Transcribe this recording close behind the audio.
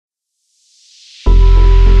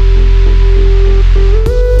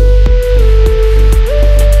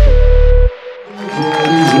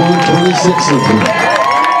6 of them.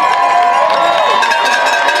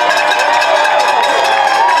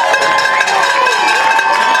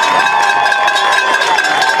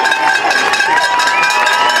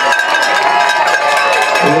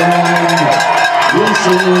 This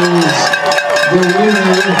is the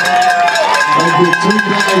winner of the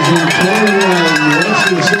 2021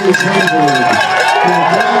 Western States 100 for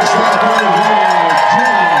Flag Stacker Jim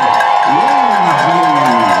Walmsley.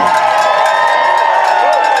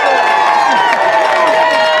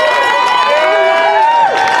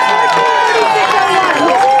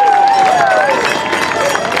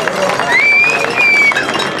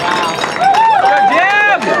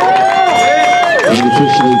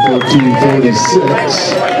 Officially 14:46.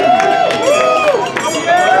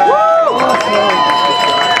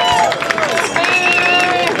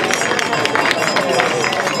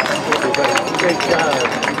 Great job.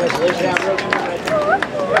 Congratulations.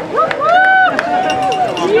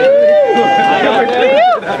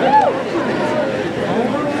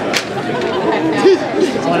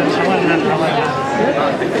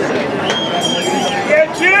 Yeah,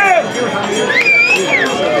 Jim!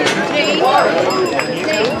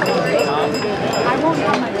 I won't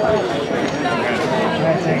have my phone.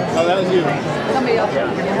 Oh, that was you. Somebody else.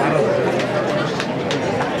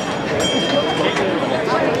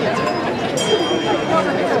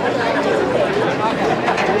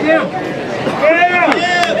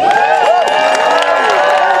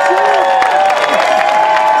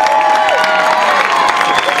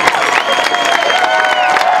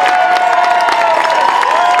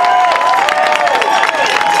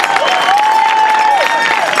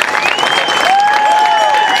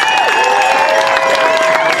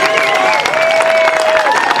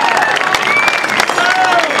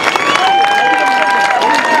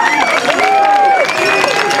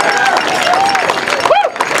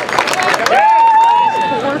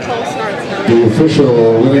 The official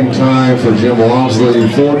winning time for Jim Walmsley,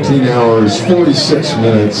 14 hours, 46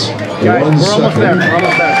 minutes, 1 second.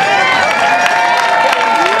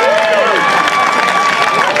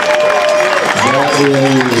 That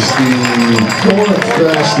is the 4th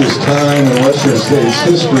fastest time in Western States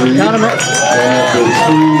history.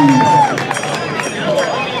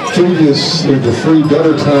 And the 3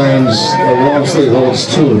 better times, Walmsley holds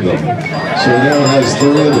 2 of them. So he now has 3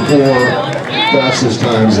 of the 4 fastest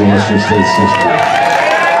times in Western States history.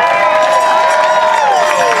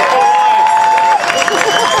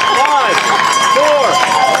 5, 4,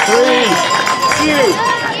 3, 2,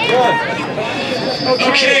 1.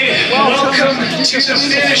 Okay, welcome to the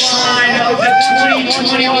finish line of the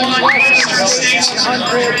 2021 Western States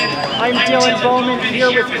 100. I'm Dylan Bowman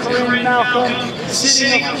here with Corinne Malcolm,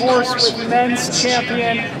 sitting of course with men's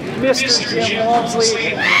champion, Mr. Jim Walmsley.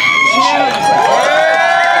 Jim!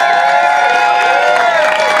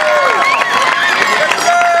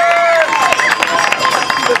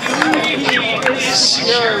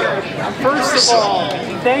 First of all,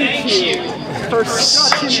 thank you for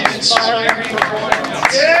such an inspiring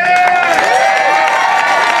performance.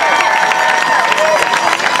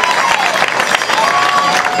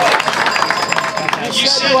 You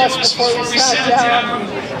said to us before we sat down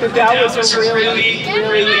that was a really,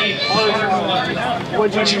 really hard one. What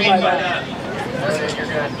did you mean by that?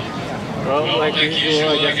 Well, like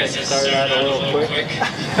usual, I guess I started out a little quick.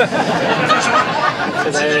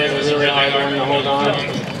 Today was a really hard one to hold on.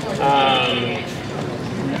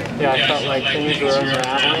 Yeah, I felt like things were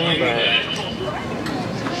unraveling, but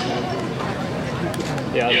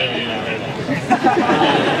yeah,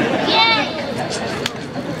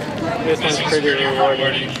 this one's pretty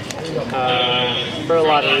rewarding for a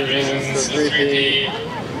lot of reasons. The repeat,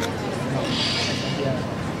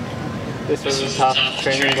 this was a tough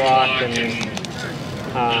training block, and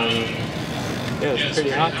it was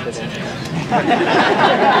pretty hot today.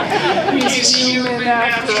 He's human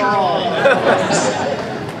after all.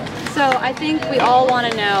 So I think we all want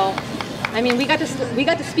to know. I mean, we got to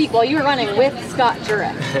speak while you were running with Scott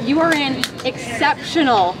Jurek. You are in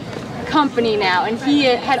exceptional company now, and he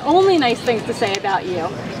had only nice things to say about you.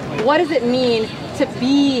 What does it mean to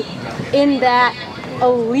be in that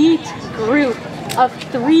elite group of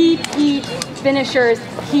 3-peat finishers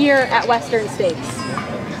here at Western States?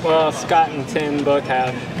 Well, Scott and Tim both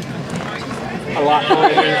have a lot more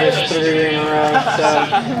than just 3 in a row, so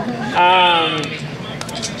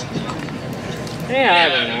yeah, I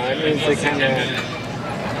don't know. It means to kind of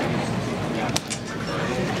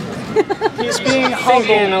He's being sink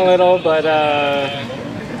in a little, but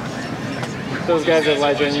those guys are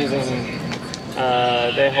legends, and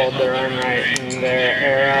they hold their own right in their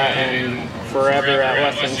era and forever at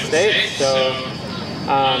Western State. So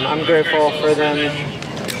I'm grateful for them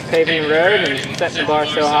paving the road and setting the bar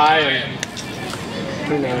so high, and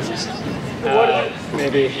who knows?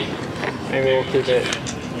 Maybe we'll keep it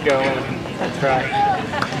going and try.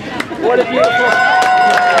 What a beautiful.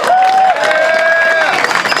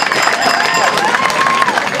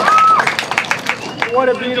 What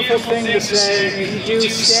a beautiful thing to say. You do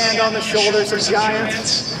stand on the shoulders of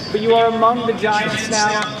giants, but you are among the giants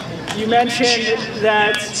now. You mentioned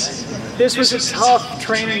that this was a tough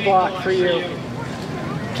training block for you.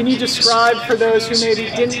 Can you describe for those who maybe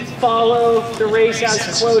didn't follow the race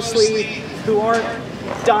as closely, who aren't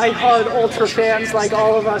die-hard ultra fans like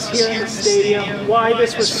all of us here in the stadium, why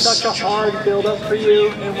this was such a hard build-up for you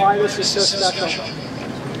and why this is so special?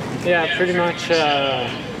 Yeah, pretty much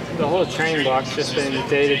the whole training block's just been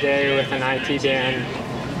day-to-day with an IT band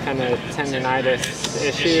kind of tendonitis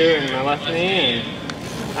issue in my left knee,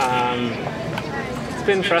 and it's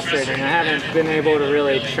been frustrating. I haven't been able to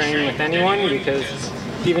really train with anyone because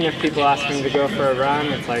even if people ask me to go for a run,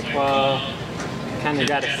 it's like, well, kind of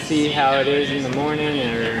got to see how it is in the morning,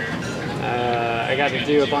 or I got to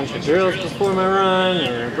do a bunch of drills before my run,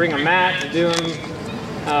 or bring a mat to do them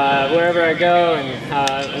wherever I go,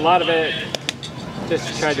 and a lot of it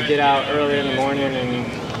just tried to get out early in the morning and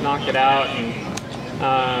knock it out. And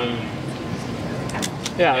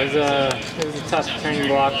yeah, it was a tough training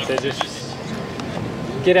block to just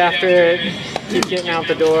get after it, keep getting out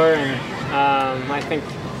the door, and I think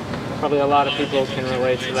probably a lot of people can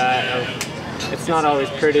relate to that. It's not always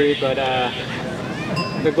pretty, but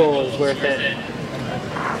the goal is worth it.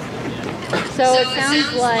 So it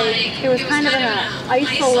sounds like it was kind of an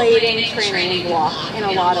isolating training block in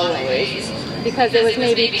a lot of ways, because it was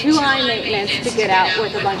maybe too high maintenance to get out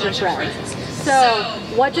with a bunch of friends. So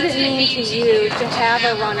what did it mean to you to have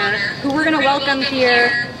a runner who we're going to welcome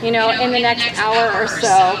here, you know, in the next hour or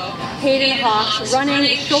so, Hayden Hawks,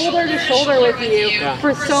 running shoulder to shoulder with you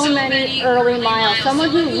for so many early miles,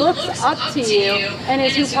 someone who looks up to you and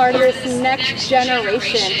is who part of this next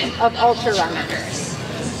generation of ultra runners?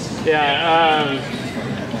 Yeah,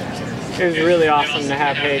 it was really awesome to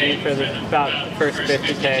have Hayden for about the first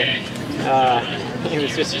 50K. He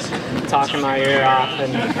was just talking my ear off,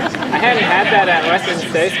 and I hadn't had that at Western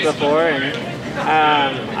States before, and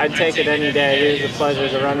I'd take it any day. He was a pleasure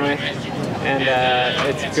to run with, and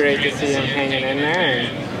it's great to see him hanging in there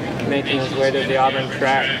and making his way to the Auburn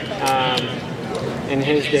track in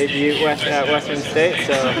his debut at Western State.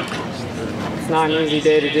 So it's not an easy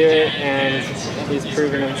day to do it, and he's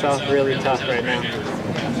proven himself really tough right now.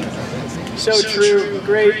 So true.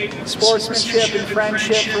 Great sportsmanship and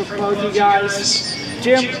friendship for both you guys.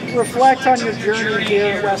 Jim, reflect on your journey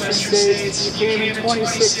here at Western States. You came in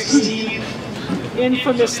 2016,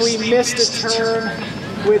 infamously missed a turn,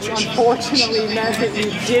 which unfortunately meant that you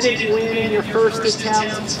didn't win in your first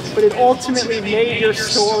attempt, but it ultimately made your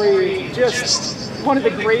story just one of the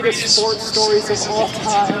greatest sports stories of all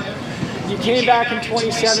time. You came back in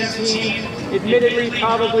 2017, admittedly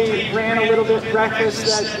probably ran a little bit reckless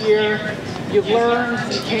that year. You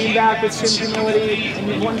learned, you came back with some humility, and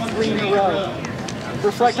you won 3 in a row.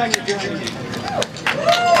 Reflect on your journey.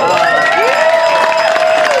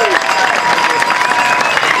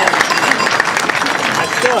 I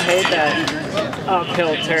still hate that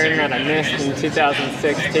uphill turn that I missed in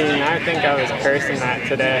 2016. I think I was cursing that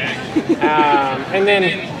today. And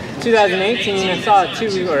then 2018, I saw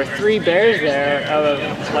 2 or 3 bears there,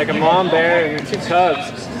 like a mom bear and 2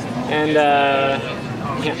 cubs. And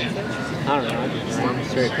yeah, I don't know, I just ran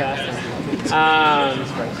straight past them.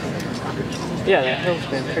 Yeah, that hill's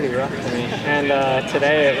been pretty rough for me. And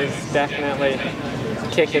today it was definitely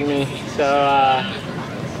kicking me. So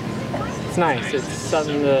it's nice. It's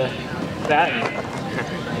something to that.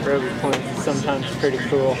 Roby points is sometimes pretty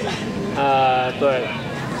cool. But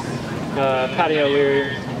Patty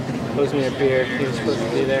O'Leary owes me a beer. He was supposed to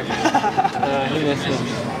be there. He missed me.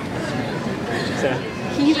 So.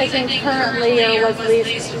 He's, I think, currently, or was at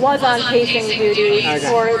least, was on pacing duty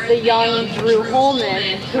for the young Drew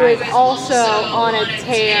Holman, who is also on a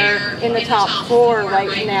tear in the top 4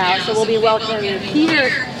 right now. So we'll be welcoming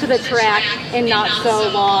Peter to the track in not so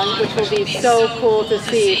long, which will be so cool to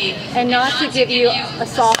see. And not to give you a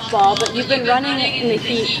softball, but you've been running in the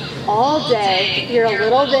heat all day. You're a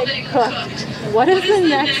little bit cooked. What does the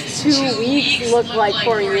next 2 weeks look like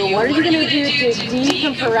for you? What are you going to do to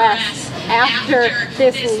decompress after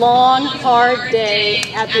this long, hard day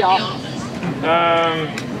at the office?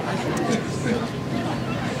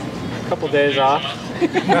 A couple days off.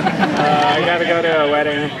 I got to go to a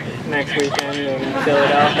wedding next weekend in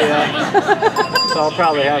Philadelphia, so I'll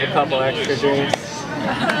probably have a couple extra drinks.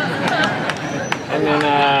 And then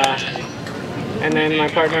And then my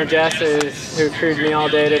partner Jess is who crewed me all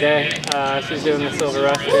day today. She's doing the Silver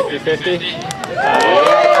Rush 50-50.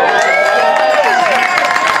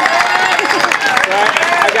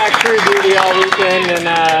 I got crew duty all weekend, and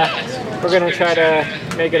we're going to try to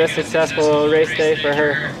make it a successful race day for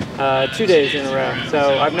her 2 days in a row.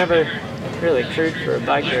 So I've never really crewed for a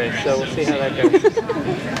bike race, so we'll see how that goes.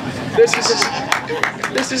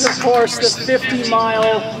 This is of course the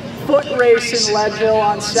 50-mile foot race in Leadville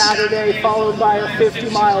on Saturday, followed by a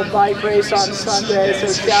 50-mile bike race on Sunday. So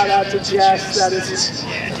shout out to Jess. That is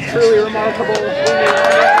truly remarkable.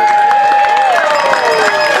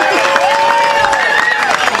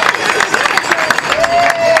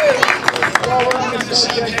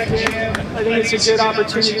 I think it's a good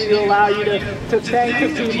opportunity to allow you to thank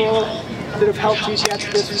the people that have helped you get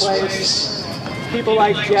to this place. People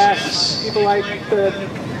like Jess, people like the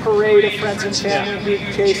parade of friends and family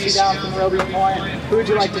who chased you down from Robie Point. Who would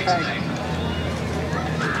you like to thank?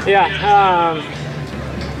 Yeah,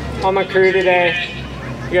 on my crew today,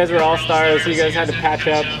 you guys were all stars. You guys had to patch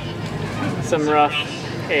up some rough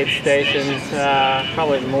aid stations,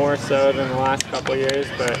 probably more so than the last couple years,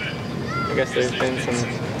 but I guess there's been some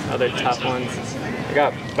other tough ones. I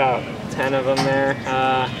got about 10 of them there.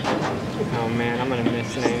 Oh man, I'm gonna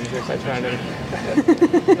miss names if I try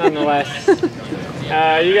to. Nonetheless,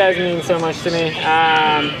 you guys mean so much to me.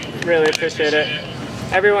 Really appreciate it.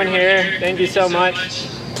 Everyone here, thank you so much.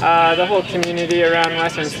 The whole community around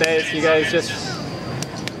Western States, you guys just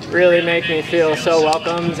really make me feel so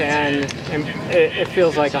welcomed, and it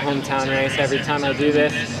feels like a hometown race every time I do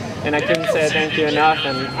this. And I couldn't say thank you enough,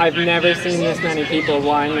 and I've never seen this many people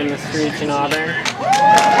whine in the streets in Auburn.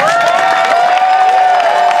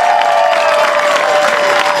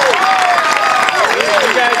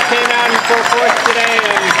 You guys came out in full force today,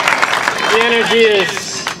 and the energy is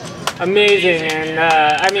amazing. And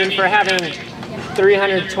I mean, for having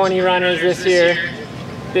 320 runners this year,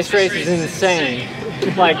 this race is insane.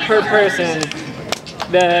 Like per person,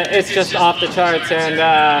 it's just off the charts, and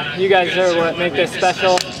you guys are what make this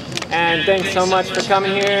special. And thanks so much for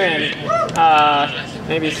coming here, and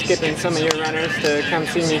maybe skipping some of your runners to come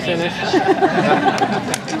see me finish.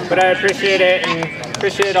 But I appreciate it, and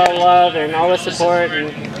appreciate all the love and all the support. And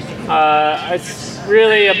it's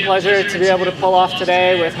really a pleasure to be able to pull off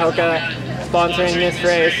today with Hoka sponsoring this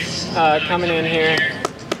race, coming in here.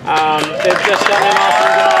 They've just done an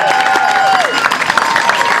awesome job.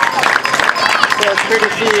 So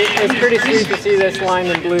it's pretty sweet to see this lined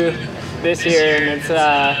in blue this year, and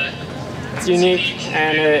it's unique,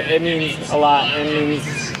 and it means a lot. It means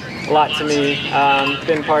a lot to me.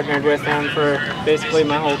 Been partnered with them for basically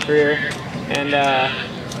my whole career, and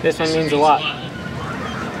this one means a lot.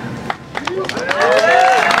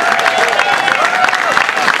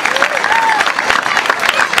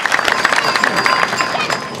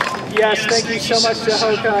 Yes, thank you so much to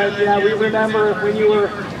Hoka. Yeah, we remember when you were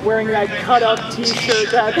wearing that cut-up t-shirt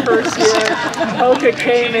that first year. Hoka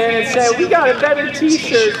came in and said, "We got a better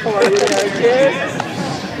t-shirt for you there, kids."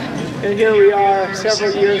 And here we are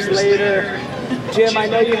several years later. Jim, I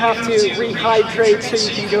know you have to rehydrate so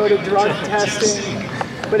you can go to drug testing.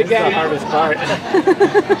 But again, that's the hardest part.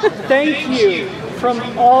 Thank you from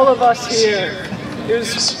all of us here. It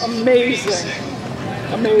was amazing.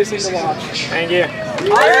 Amazing to watch. Thank you.